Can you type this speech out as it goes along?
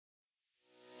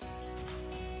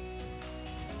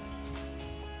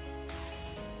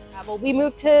Well, we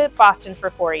moved to Boston for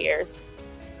 4 years.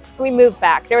 We moved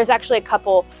back. There was actually a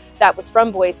couple that was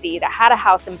from Boise that had a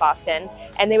house in Boston,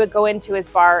 and they would go into his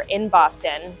bar in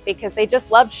Boston because they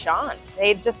just loved Sean.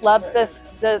 They just loved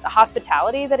the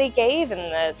hospitality that he gave,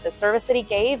 and the service that he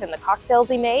gave, and the cocktails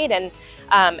he made,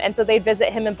 and so they'd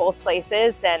visit him in both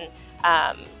places. And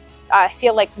I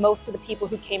feel like most of the people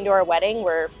who came to our wedding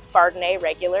were Bardenay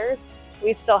regulars.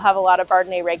 We still have a lot of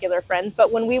Bardenay regular friends,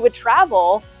 but when we would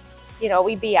travel, you know,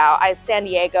 we'd be out. San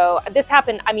Diego. This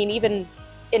happened, I mean, even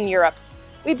in Europe.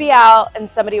 We'd be out and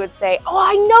somebody would say, "Oh,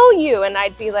 I know you," and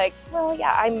I'd be like, "Well,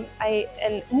 yeah,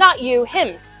 and not you,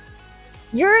 him.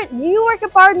 You work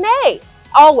at Bardenay."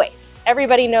 Always,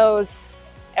 everybody knows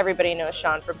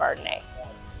Sean for Bardenay.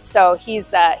 So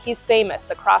he's famous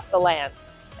across the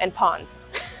lands and ponds.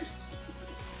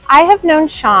 I have known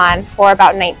Sean for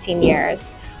about 19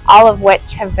 years, all of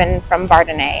which have been from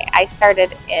Bardenay. I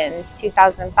started in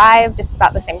 2005, just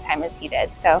about the same time as he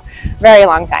did, so very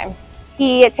long time.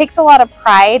 He takes a lot of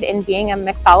pride in being a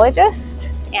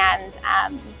mixologist, and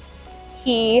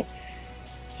he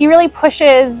really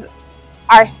pushes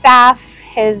our staff,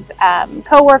 his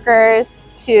co-workers,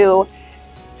 to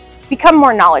become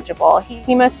more knowledgeable.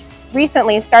 He most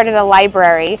recently started a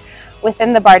library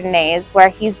within the Bardenays where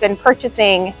he's been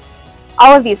purchasing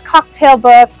all of these cocktail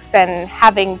books and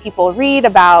having people read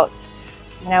about,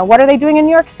 you know, what are they doing in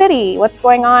New York City? What's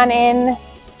going on in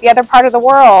the other part of the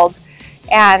world?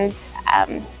 And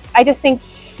I just think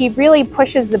he really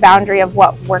pushes the boundary of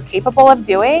what we're capable of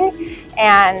doing,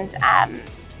 and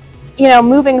you know,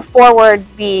 moving forward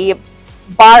the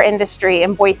bar industry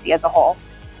in Boise as a whole.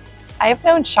 I've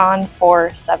known Sean for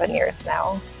 7 years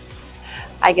now.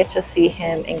 I get to see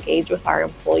him engage with our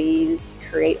employees,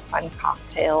 create fun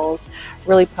cocktails,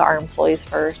 really put our employees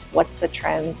first. What's the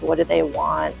trends? What do they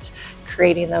want?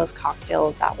 Creating those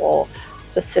cocktails that will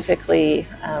specifically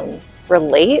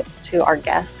relate to our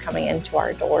guests coming into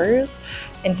our doors.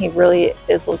 And he really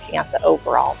is looking at the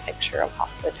overall picture of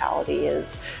hospitality,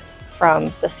 is from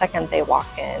the second they walk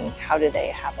in, how do they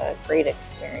have a great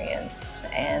experience,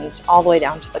 and all the way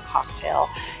down to the cocktail,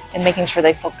 and making sure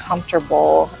they feel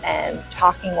comfortable and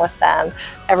talking with them.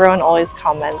 Everyone always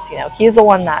comments, you know, he's the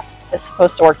one that is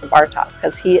supposed to work the bar top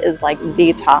because he is like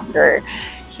the talker.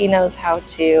 He knows how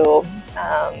to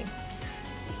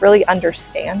really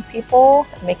understand people,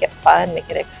 make it fun, make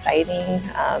it exciting.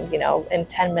 You know, in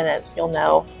 10 minutes, you'll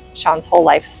know Sean's whole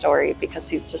life story because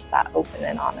he's just that open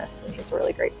and honest, and he's a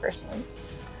really great person.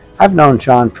 I've known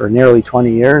Sean for nearly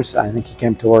 20 years. I think he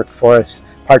came to work for us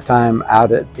part-time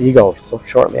out at Eagle, so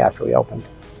shortly after we opened.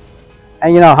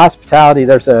 And you know, hospitality,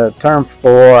 there's a term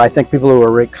for, I think, people who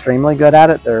are extremely good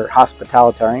at it. They're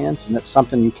hospitalitarians, and it's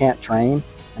something you can't train.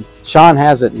 And Sean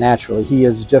has it naturally. He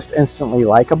is just instantly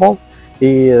likable.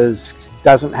 He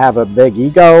doesn't have a big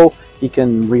ego. He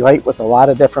can relate with a lot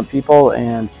of different people,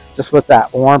 and just with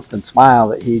that warmth and smile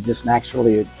that he just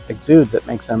naturally exudes, it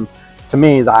makes him, to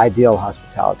me, the ideal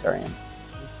hospitalitarian.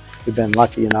 We've been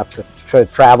lucky enough to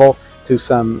travel to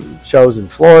some shows in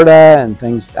Florida and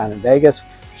things down in Vegas,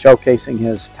 showcasing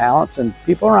his talents, and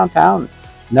people around town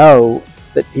know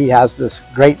that he has this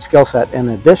great skill set in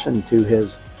addition to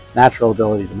his natural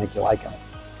ability to make you like him.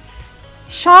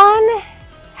 Sean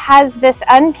has this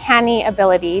uncanny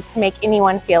ability to make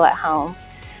anyone feel at home,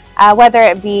 whether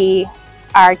it be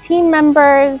our team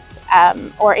members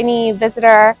or any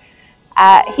visitor.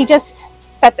 He just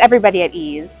sets everybody at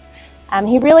ease.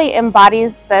 He really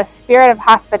embodies the spirit of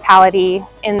hospitality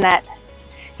in that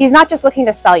he's not just looking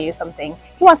to sell you something.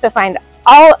 He wants to find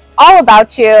all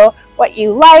about you, what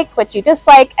you like, what you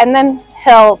dislike, and then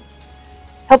he'll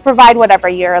provide whatever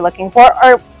you're looking for,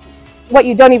 or what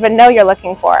you don't even know you're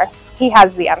looking for. He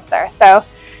has the answer. So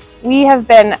we have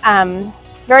been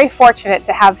very fortunate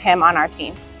to have him on our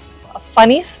team. A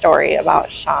funny story about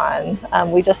Sean,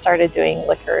 we just started doing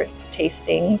liquor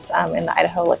tastings in the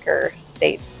Idaho Liquor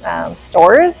State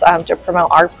stores to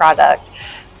promote our product,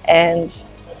 and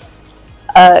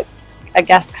a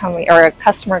guest coming, or a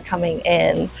customer coming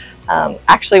in,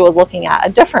 actually was looking at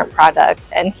a different product,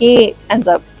 and he ends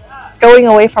up going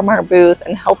away from our booth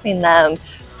and helping them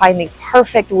find the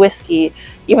perfect whiskey.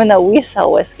 Even though we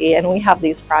sell whiskey and we have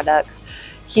these products,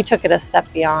 he took it a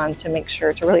step beyond to make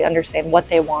sure to really understand what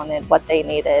they wanted, what they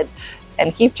needed.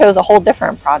 And he chose a whole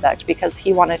different product because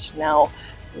he wanted to know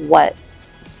what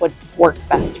would work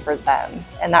best for them.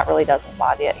 And that really does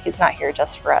embody it. He's not here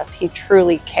just for us. He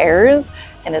truly cares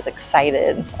and is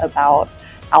excited about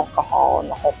alcohol and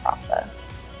the whole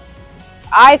process.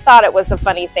 I thought it was a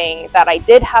funny thing that I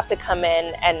did have to come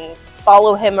in and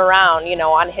follow him around, you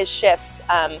know, on his shifts,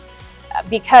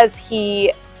 because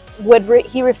he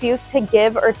he refused to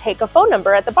give or take a phone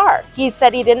number at the bar. He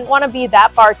said he didn't want to be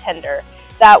that bartender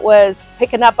that was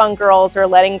picking up on girls or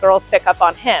letting girls pick up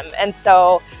on him. And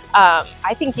so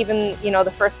I think even,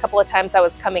 the first couple of times I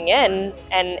was coming in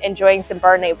and enjoying some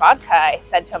Barney vodka, I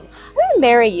said to him, I'm going to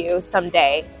marry you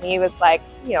someday. And he was like,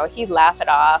 he'd laugh it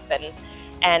off.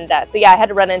 And so yeah, I had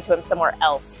to run into him somewhere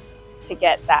else to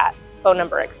get that phone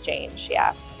number exchange.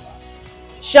 Yeah.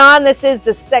 Sean, this is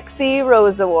the Sexy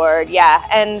Rose Award. Yeah,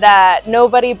 and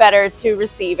nobody better to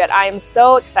receive it. I am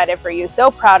so excited for you, so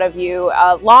proud of you.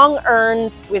 Long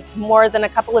earned with more than a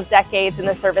couple of decades in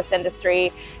the service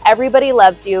industry. Everybody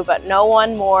loves you, but no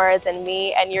one more than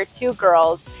me and your two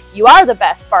girls. You are the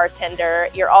best bartender.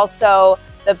 You're also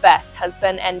the best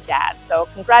husband and dad. So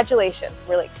congratulations.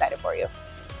 I'm really excited for you.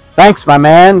 Thanks, my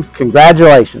man.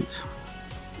 Congratulations.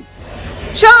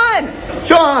 Sean!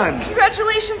 Sean!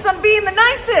 Congratulations on being the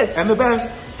nicest! And the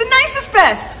best. The nicest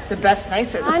best! The best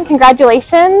nicest. Sean,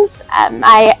 congratulations.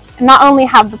 I not only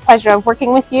have the pleasure of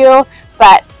working with you,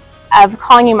 but of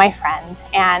calling you my friend.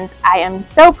 And I am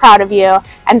so proud of you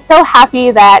and so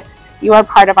happy that you are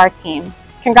part of our team.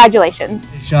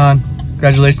 Congratulations. Hey Sean,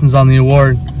 congratulations on the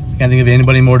award. Can't think of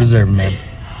anybody more deserving, man.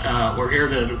 We're here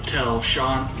to tell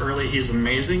Sean Earley he's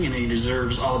amazing and he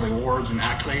deserves all the awards and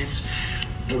accolades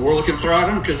the world can throw at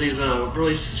him because he's a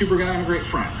really super guy and a great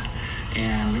friend.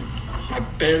 And my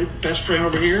best friend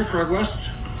over here, Craig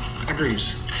West,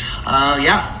 agrees.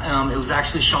 It was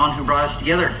actually Sean who brought us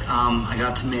together. I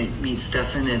got to meet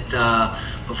Stefan at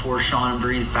before Sean and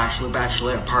Bree's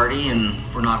bachelorette party, and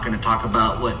we're not going to talk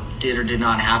about what did or did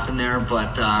not happen there,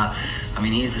 but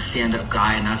he's a stand-up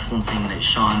guy, and that's one thing that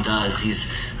Sean does.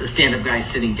 He's the stand-up guy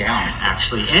sitting down,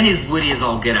 actually, and he's witty as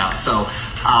all get out. So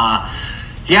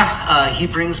he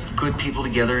brings good people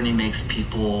together and he makes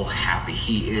people happy.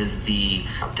 He is the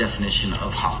definition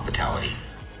of hospitality.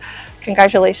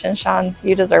 Congratulations, Sean.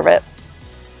 You deserve it.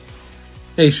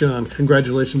 Hey, Sean.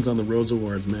 Congratulations on the Rose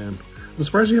Awards, man. I'm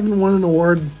surprised you haven't won an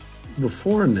award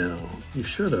before now. You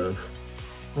should have.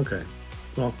 Okay.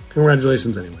 Well,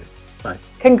 congratulations anyway. Bye.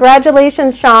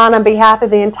 Congratulations, Sean, on behalf of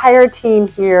the entire team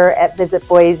here at Visit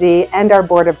Boise and our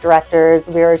board of directors.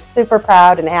 We are super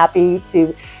proud and happy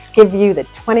to give you the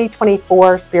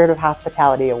 2024 Spirit of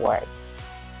Hospitality Award.